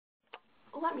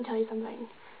let me tell you something.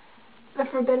 The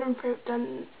forbidden fruit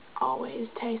doesn't always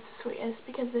taste the sweetest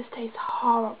because this tastes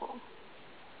horrible.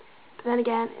 But then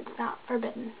again, it's not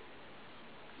forbidden.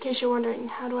 In case you're wondering,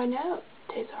 how do I know it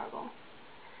tastes horrible?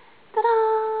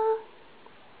 Ta-da!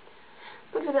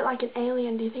 Looks a bit like an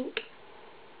alien, do you think?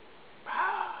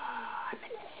 I'm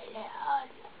an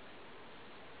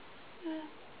alien.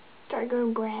 Started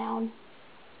going brown.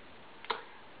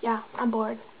 Yeah, I'm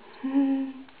bored.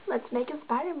 Let's make a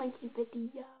spider monkey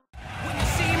video. When you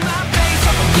see my face,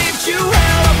 I'll forgive you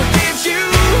hell, I'll forgive you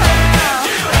hell.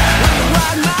 When you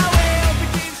ride my way, I'll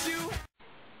forgive you.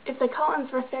 If the Collins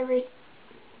were fairy...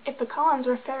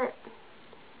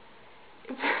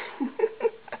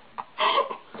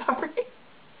 Sorry.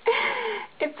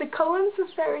 If the Collins were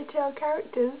fairy tale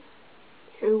characters,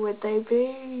 who would they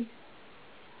be?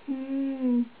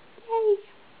 Yay!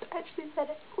 I actually said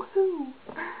it. Woohoo!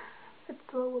 Let's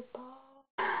throw a ball.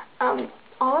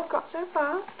 All I've got so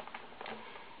far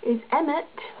is Emmett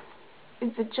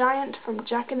is the giant from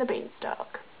Jack and the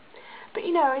Beanstalk. But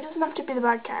you know, it doesn't have to be the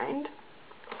bad kind.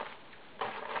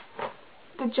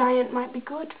 The giant might be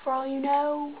good for all you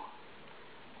know.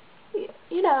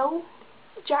 You know,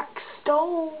 Jack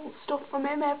stole stuff from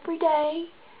him every day.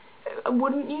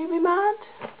 Wouldn't you be mad?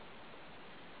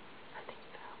 I think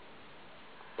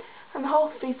so. And the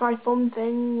whole fee-fi-fum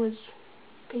thing was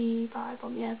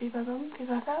fee-fi-fum, yeah, fee-fi-fum,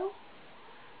 fee-fi-fo.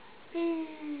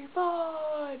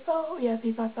 Fee-fi-fo, yeah,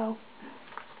 fee-fi-fo.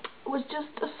 It was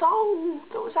just a song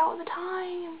that was out at the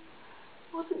time.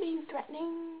 It wasn't being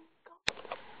threatening.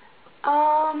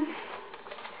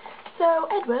 So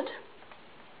Edward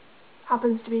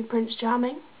happens to be Prince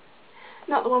Charming,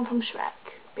 not the one from Shrek,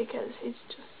 because he's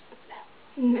just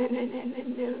no.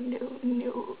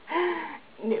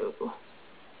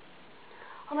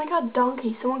 Oh my God,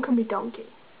 Donkey! Someone can be Donkey.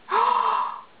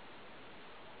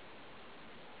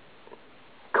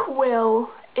 Quil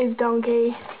is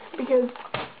Donkey because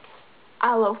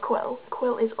I love Quil.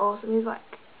 Quil is awesome. He's like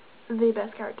the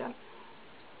best character.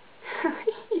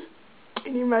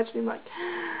 Can you imagine him like,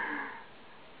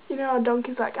 you know how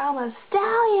Donkey's like, I'm a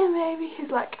stallion, baby.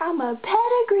 He's like, I'm a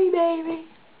pedigree, baby.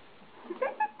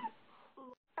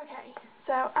 Okay,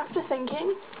 so after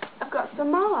thinking, I've got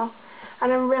some more,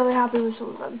 and I'm really happy with some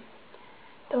of them.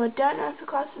 Though I don't know if the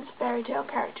class is fairy tale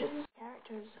characters.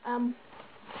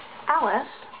 Alice,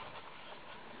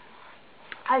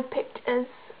 I've picked as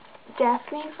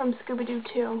Daphne from Scooby-Doo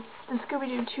 2. The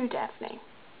Scooby-Doo 2 Daphne.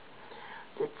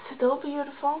 It's still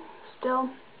beautiful, still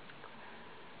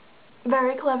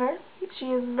very clever. She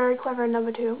is very clever in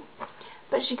number 2.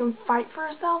 But she can fight for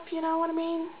herself, you know what I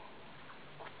mean?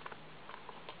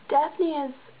 Daphne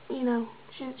is, you know,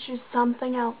 she's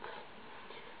something else.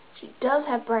 She does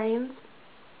have brains,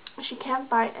 she can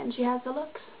fight, and she has the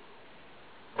looks.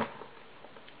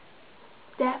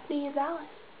 Daphne is Alice.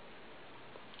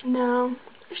 No,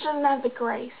 she doesn't have the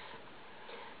grace.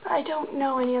 But I don't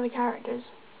know any other characters.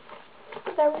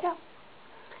 But there we go.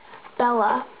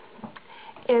 Bella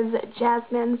is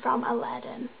Jasmine from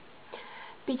Aladdin.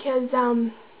 Because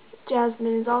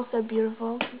Jasmine is also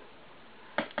beautiful.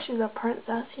 She's a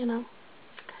princess, you know.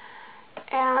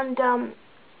 And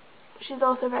she's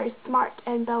also very smart,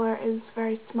 and Bella is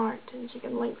very smart, and she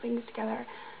can link things together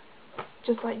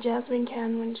just like Jasmine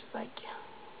can when she's like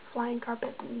flying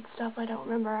carpets and stuff. I don't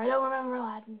remember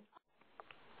Aladdin.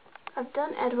 I've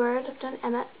done Edward, I've done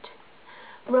Emmett.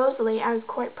 Rosalie, I was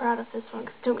quite proud of this one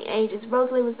because it took me ages.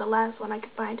 Rosalie was the last one I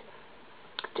could find.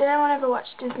 Did anyone ever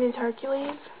watch Disney's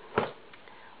Hercules?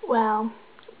 Well,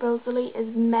 Rosalie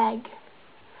is Meg.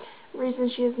 The reason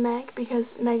she is Meg, because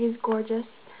Meg is gorgeous.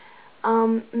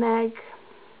 Meg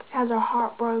has her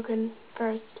heart broken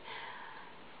first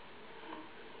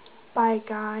by a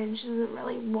guy, and she doesn't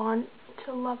really want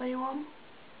to love anyone.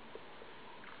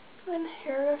 And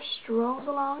here strolls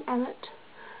along Emmett.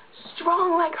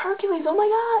 Strong like Hercules. Oh my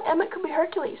God, Emmett could be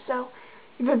Hercules. So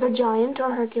either the giant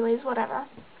or Hercules, whatever.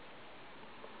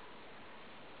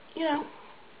 You know.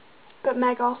 But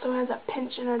Meg also has a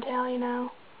pinch in her tail, you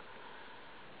know.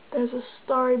 There's a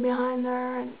story behind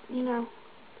her, and you know.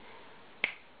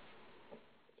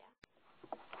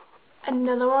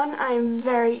 Another one I'm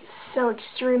so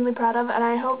extremely proud of, and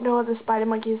I hope no other spider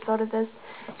monkeys thought of this,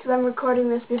 because I'm recording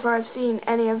this before I've seen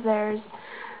any of theirs.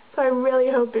 So I really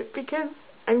hope it, because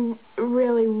I'm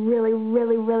really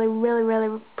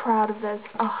proud of this.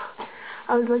 Oh,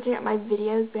 I was looking at my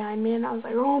videos behind me, and I was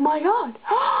like, oh my God,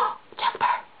 Jasper.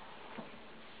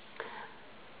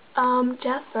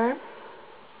 Jasper.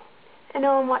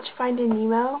 Anyone watch Finding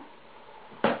Nemo?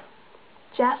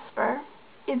 Jasper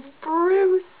is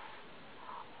Bruce.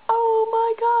 Oh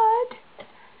my God.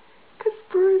 Because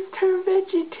Bruce her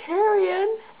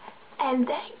vegetarian, and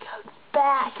then goes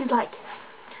back. He's like,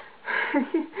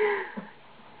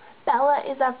 Bella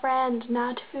is a friend,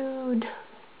 not food.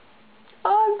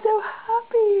 Oh, I'm so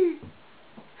happy.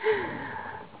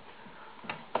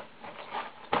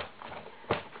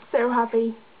 So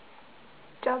happy.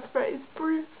 Jasper is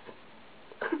Bruce.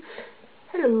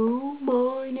 Hello,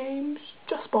 my name's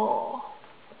Jasper.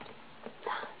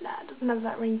 Nah, it doesn't have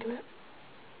that ring to it.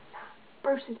 Nah,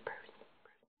 Bruce is Bruce.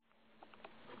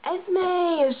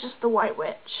 Esme is just the White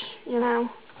Witch, you know.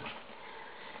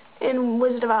 In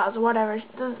Wizard of Oz or whatever,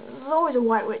 there's always a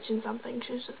White Witch in something.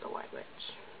 She's just a White Witch.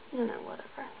 You know,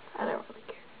 whatever. I don't really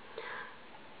care.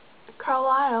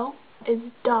 Carlisle is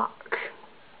Doc.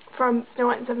 From Snow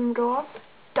White and Seven Dwarfs.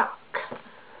 Doc.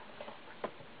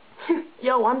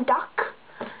 Yo, I'm Doc.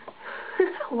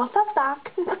 What's up, Doc?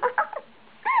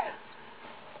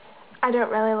 I don't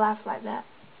really laugh like that,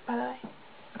 by the way.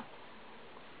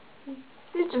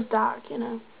 It's just Doc, you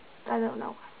know. I don't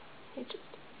know why. It just...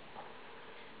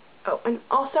 Oh, and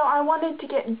also I wanted to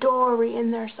get Dory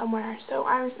in there somewhere, so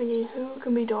I was thinking, who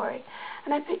can be Dory?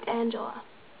 And I picked Angela.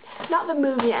 Not the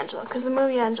movie Angela, because the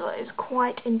movie Angela is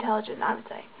quite intelligent, I would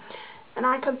say. And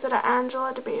I consider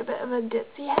Angela to be a bit of a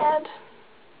ditzy head.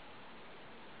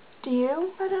 Do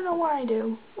you? I don't know why I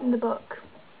do, in the book.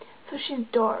 So she's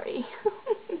Dory.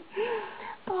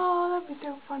 Oh, that'd be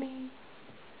so funny.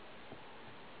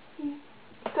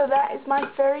 So that is my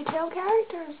fairy tale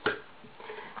characters.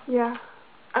 Yeah,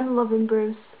 I'm loving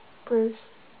Bruce. Bruce.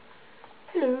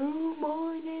 Hello,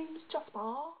 my name's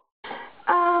Jasper.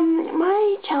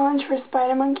 My challenge for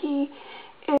Spider Monkey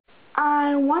is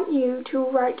I want you to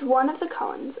write one of the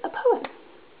columns a poem.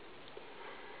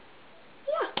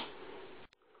 Yeah.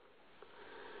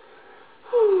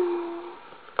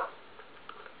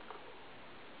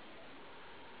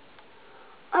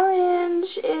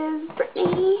 Orange is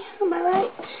Brittany, am I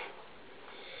right?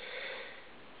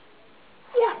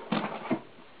 Yeah.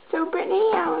 So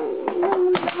Brittany,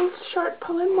 a short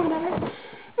poem, whatever. And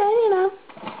you know,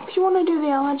 if you want to do the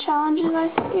other challenges I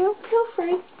sent you, feel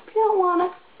free. If you don't want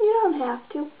to, you don't have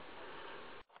to.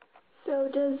 So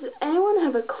does anyone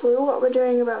have a clue what we're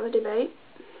doing about the debate?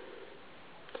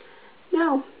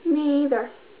 No, me either.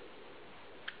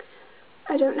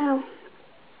 I don't know.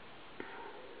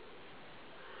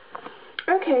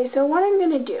 Okay, so what I'm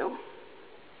going to do,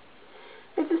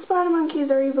 if the Spider Monkeys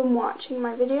are even watching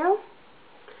my video,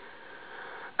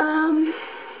 I'm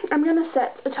going to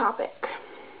set a topic.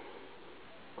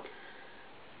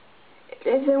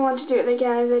 If they want to do it, they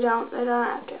can. If they don't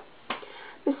have to.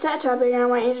 We set a topic and I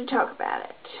want you to talk about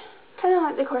it. Kind of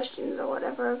like the questions or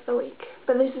whatever of the week.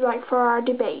 But this is like for our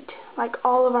debate, like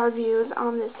all of our views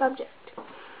on this subject.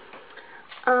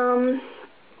 Oh,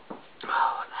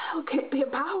 what the hell can it be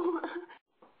about?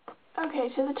 Okay,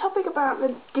 so the topic about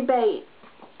the debate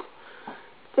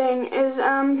thing is,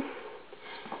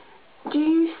 do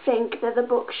you think that the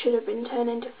book should have been turned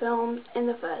into films in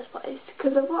the first place?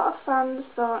 Because a lot of fans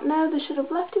thought, no, they should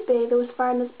have left it be, they was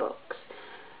fine as books.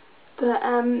 But,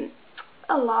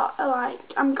 a lot,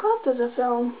 I'm glad there's a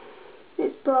film.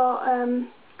 It's brought,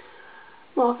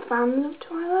 more fans of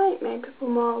Twilight, made people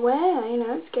more aware, you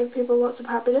know, it's gave people lots of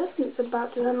happiness, and it's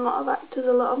about to earn a lot of actors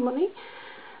a lot of money.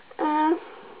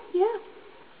 Yeah.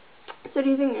 So do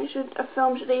you think a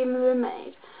film should even have been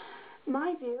made?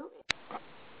 My view is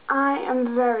I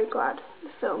am very glad the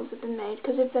films have been made,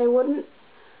 because if they wouldn't,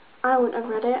 I wouldn't have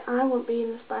read it. I wouldn't be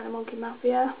in the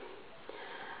Spider-Monkey-Mafia.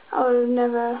 I would have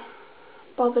never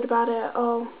bothered about it at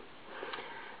all.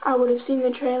 I would have seen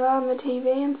the trailer on the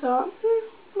TV and thought,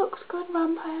 looks good,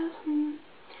 vampires,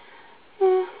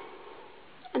 yeah,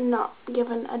 and not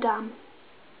given a damn.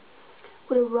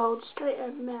 Would have rolled straight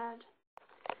over my head.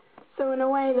 So in a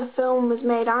way the film was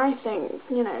made, I think,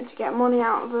 you know, to get money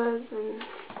out of us,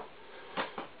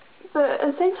 but at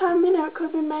the same time, you know, it could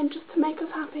have been made just to make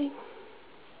us happy.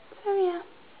 So yeah.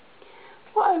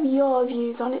 What are your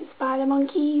views on it, Spider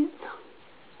Monkeys?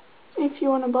 If you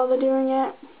want to bother doing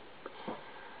it.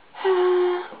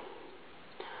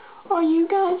 Or you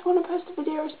guys want to post a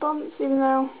video response, even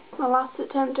though my last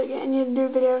attempt at getting you to do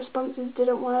video responses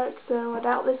didn't work, so I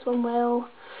doubt this one will.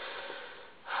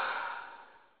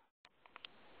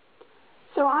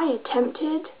 So I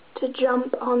attempted to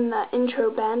jump on the intro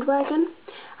bandwagon.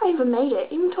 I even made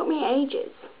it. It even took me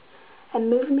ages. And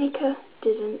Movie Maker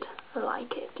didn't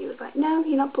like it. He was like, no,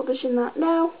 you're not publishing that.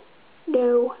 No,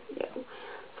 no, no.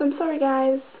 So I'm sorry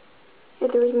guys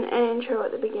if there isn't an intro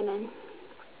at the beginning.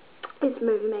 It's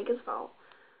Movie Maker's fault.